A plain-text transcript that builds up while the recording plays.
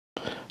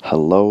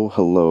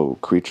Hello,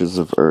 creatures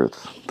of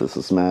Earth. This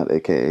is Matt,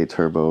 aka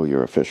Turbo,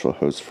 your official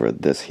host for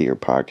this here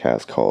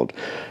podcast called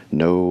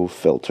No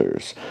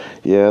Filters.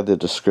 Yeah, the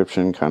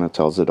description kind of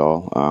tells it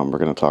all. We're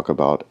going to talk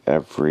about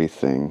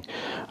everything.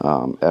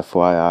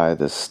 FYI,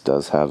 this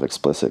does have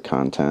explicit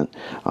content.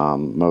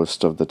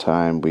 Most of the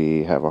time,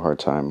 we have a hard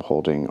time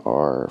holding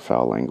our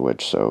foul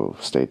language, so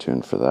stay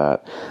tuned for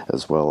that,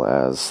 as well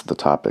as the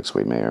topics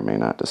we may or may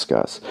not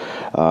discuss.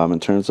 In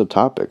terms of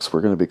topics,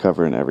 we're going to be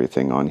covering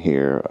everything on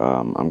here.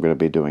 I'm going to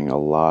be doing a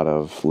lot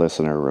of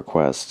listener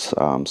requests,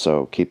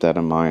 so keep that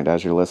in mind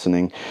as you're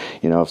listening.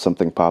 If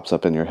something pops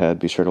up in your head,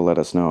 be sure to let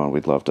us know, and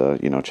we'd love to,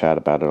 chat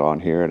about it on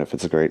here. And if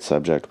it's a great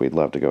subject, we'd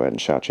love to go ahead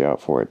and shout you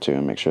out for it too,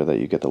 and make sure that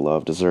you get the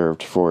love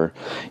deserved for,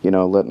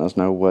 letting us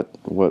know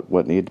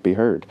what need to be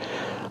heard.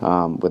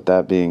 With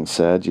that being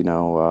said,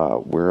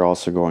 we're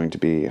also going to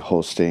be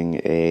hosting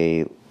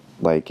a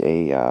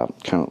kind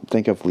of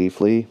think of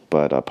Leafly,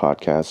 but a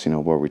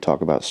podcast, where we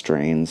talk about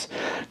strains,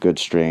 good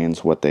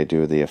strains, what they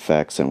do, the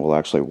effects, and we'll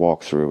actually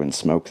walk through and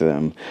smoke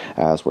them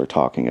as we're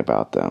talking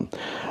about them.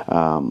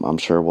 I'm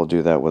sure we'll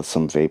do that with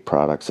some vape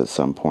products at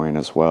some point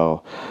as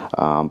well.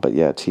 But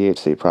yeah,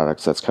 THC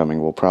products, that's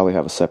coming. We'll probably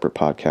have a separate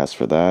podcast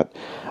for that.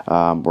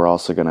 We're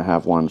also going to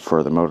have one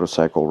for the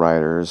motorcycle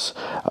riders.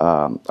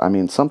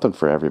 Something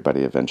for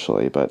everybody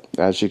eventually. But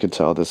as you can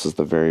tell, this is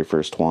the very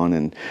first one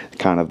and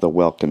kind of the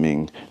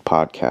welcoming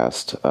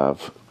podcast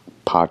of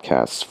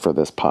podcasts for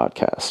this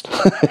podcast.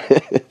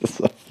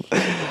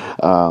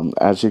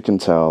 As you can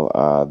tell,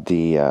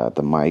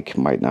 the mic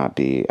might not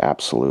be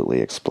absolutely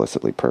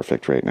explicitly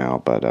perfect right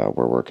now, but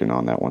we're working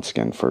on that once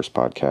again. First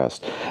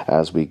podcast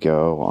as we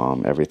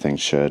go. Everything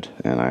should,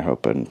 and I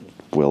hope and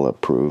will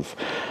approve.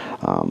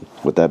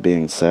 With that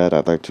being said,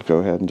 I'd like to go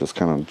ahead and just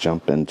kind of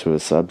jump into a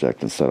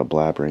subject instead of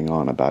blabbering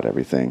on about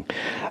everything.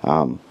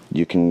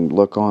 You can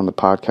look on the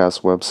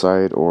podcast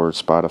website or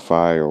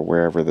Spotify or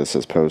wherever this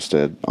is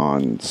posted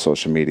on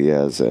social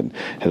medias and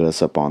hit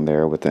us up on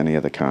there with any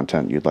of the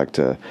content you'd like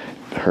to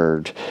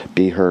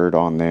be heard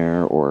on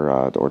there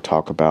or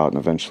talk about, and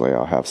eventually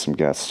I'll have some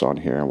guests on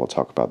here and we'll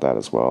talk about that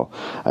as well.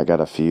 I got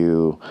a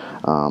few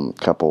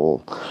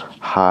couple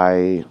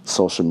high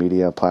social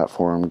media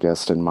platform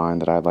guests in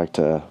mind that I'd like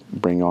to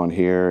bring on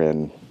here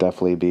and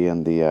definitely be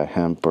in the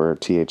hemp or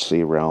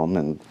THC realm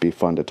and be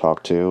fun to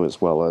talk to, as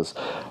well as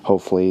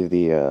hopefully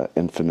the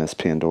infamous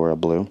Pandora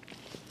Blue.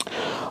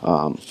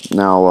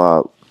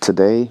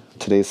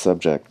 Today's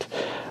subject.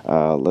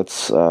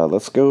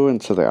 Let's go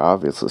into the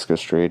obvious. Let's go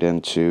straight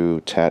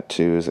into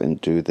tattoos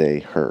and do they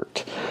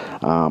hurt?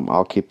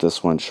 I'll keep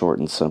this one short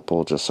and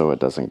simple just so it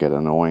doesn't get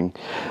annoying.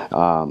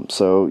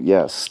 So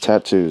yes,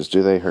 tattoos,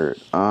 do they hurt?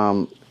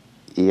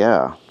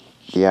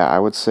 Yeah, I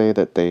would say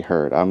that they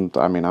hurt. I'm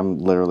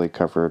literally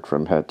covered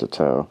from head to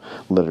toe,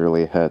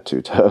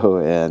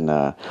 and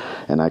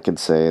I can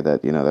say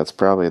that that's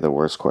probably the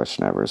worst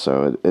question ever.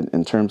 So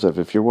in terms of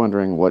if you're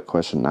wondering what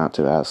question not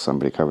to ask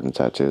somebody covered in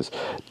tattoos,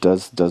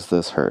 does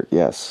this hurt?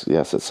 Yes,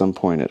 at some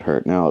point it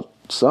hurt. Now,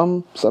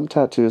 some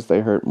tattoos, they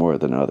hurt more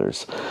than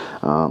others.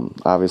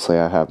 Obviously,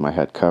 I have my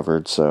head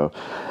covered, so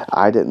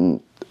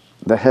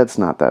the head's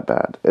not that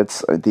bad.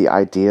 It's the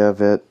idea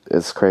of it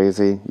is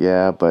crazy,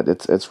 yeah, but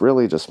it's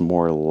really just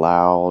more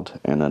loud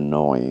and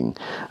annoying.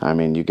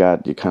 You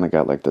kind of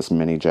got like this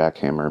mini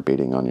jackhammer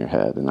beating on your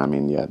head, and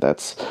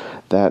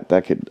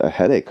that could, a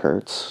headache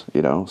hurts.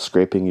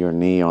 Scraping your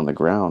knee on the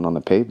ground on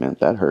the pavement,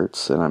 that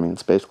hurts, and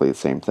it's basically the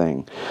same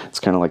thing. It's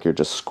kind of like you're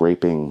just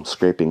scraping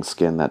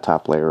skin, that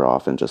top layer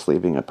off, and just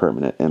leaving a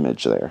permanent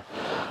image there.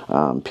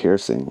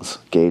 Piercings,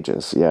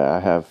 gauges, yeah, I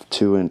have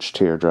 2-inch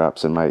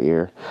teardrops in my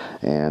ear,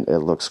 and it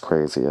looks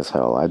crazy as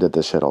hell. I did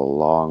this shit a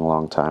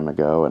long time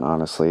ago, and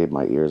honestly,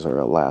 my ears are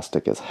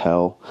elastic as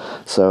hell,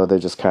 so they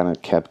just kind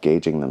of kept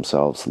gauging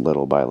themselves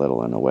little by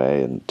little in a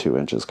way, and 2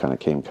 inches kind of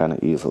came kind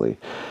of easily.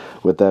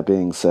 With that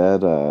being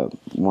said,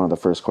 one of the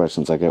first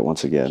questions I get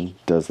once again,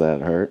 does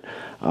that hurt?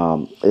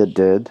 It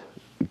did,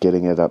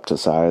 getting it up to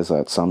size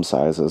at some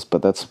sizes,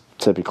 but that's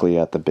typically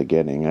at the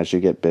beginning. As you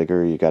get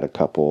bigger, you got a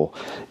couple,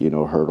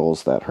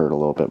 hurdles that hurt a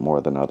little bit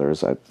more than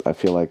others. I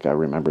feel like I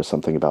remember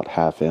something about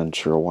 1/2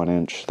 inch or 1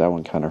 inch. That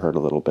one kind of hurt a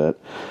little bit.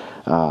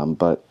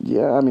 But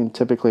yeah,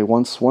 typically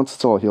once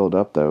it's all healed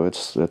up though,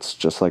 it's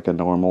just like a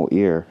normal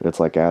ear. It's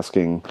like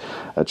asking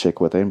a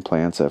chick with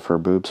implants if her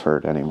boobs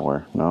hurt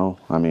anymore. No,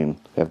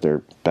 if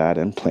they're bad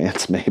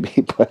implants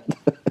maybe, but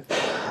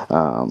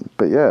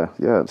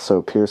yeah.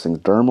 So piercings,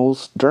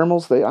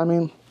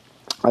 dermals,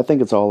 I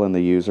think it's all in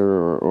the user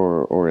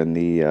or in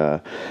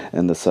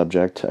the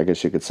subject, I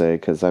guess you could say,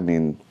 because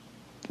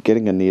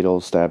getting a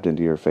needle stabbed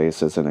into your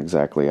face isn't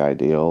exactly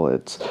ideal.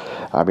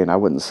 I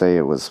wouldn't say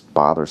it was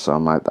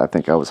bothersome. I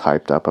think I was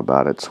hyped up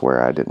about it to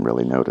where I didn't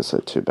really notice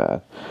it too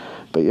bad.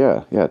 But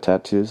yeah,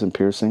 tattoos and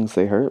piercings,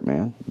 they hurt,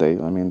 man.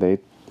 They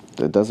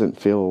It doesn't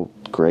feel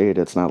great.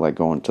 It's not like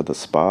going to the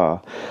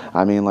spa.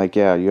 I mean, like,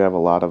 yeah, you have a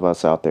lot of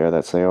us out there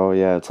that say, oh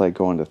yeah, it's like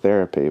going to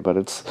therapy, but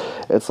it's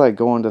like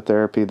going to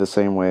therapy the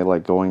same way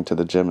like going to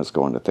the gym is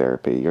going to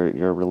therapy.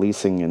 You're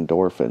releasing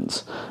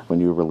endorphins. When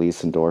you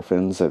release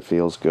endorphins, it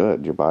feels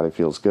good. Your body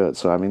feels good.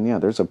 So I mean, yeah,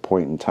 there's a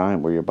point in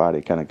time where your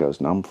body kind of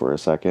goes numb for a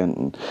second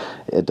and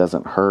it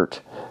doesn't hurt.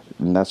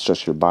 And that's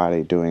just your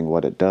body doing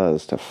what it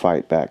does to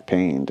fight back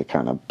pain, to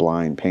kind of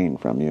blind pain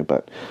from you.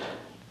 But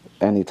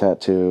any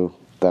tattoo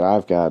that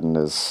I've gotten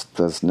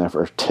has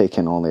never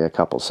taken only a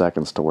couple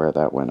seconds to where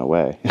that went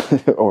away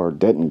or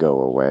didn't go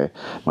away,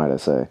 might I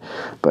say.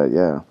 But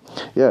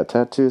yeah,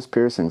 tattoos,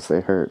 piercings,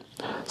 they hurt.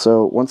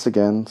 So once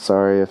again,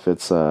 sorry if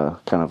it's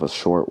kind of a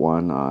short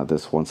one.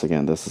 This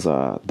is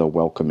the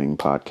welcoming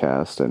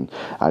podcast, and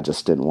I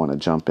just didn't want to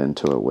jump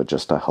into it with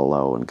just a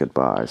hello and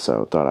goodbye.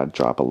 So thought I'd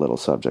drop a little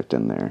subject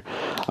in there.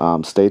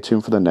 Stay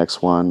tuned for the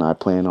next one. I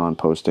plan on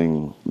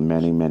posting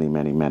many,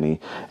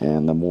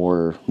 and the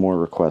more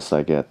requests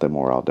I get, the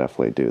more I'll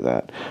definitely do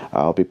that.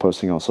 I'll be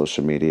posting on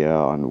social media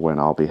on when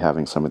I'll be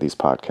having some of these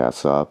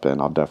podcasts up, and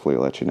I'll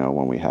definitely let you know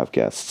when we have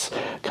guests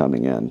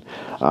coming in.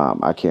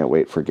 I can't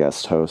wait for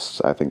guest hosts.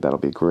 I think that'll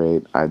be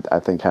great. I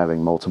think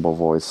having multiple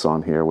voices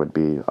on here would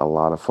be a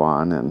lot of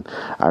fun, and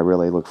I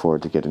really look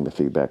forward to getting the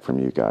feedback from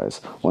you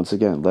guys. Once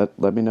again,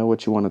 let me know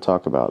what you want to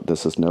talk about.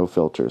 This is no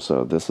filter,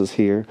 so this is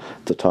here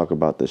to talk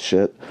about the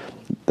shit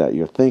that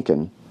you're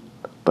thinking,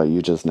 but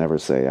you just never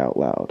say out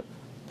loud.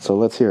 So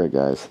let's hear it,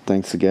 guys.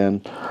 Thanks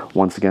again.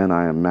 Once again,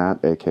 I am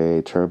Matt,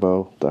 aka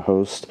Turbo, the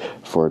host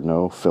for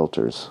No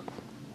Filters.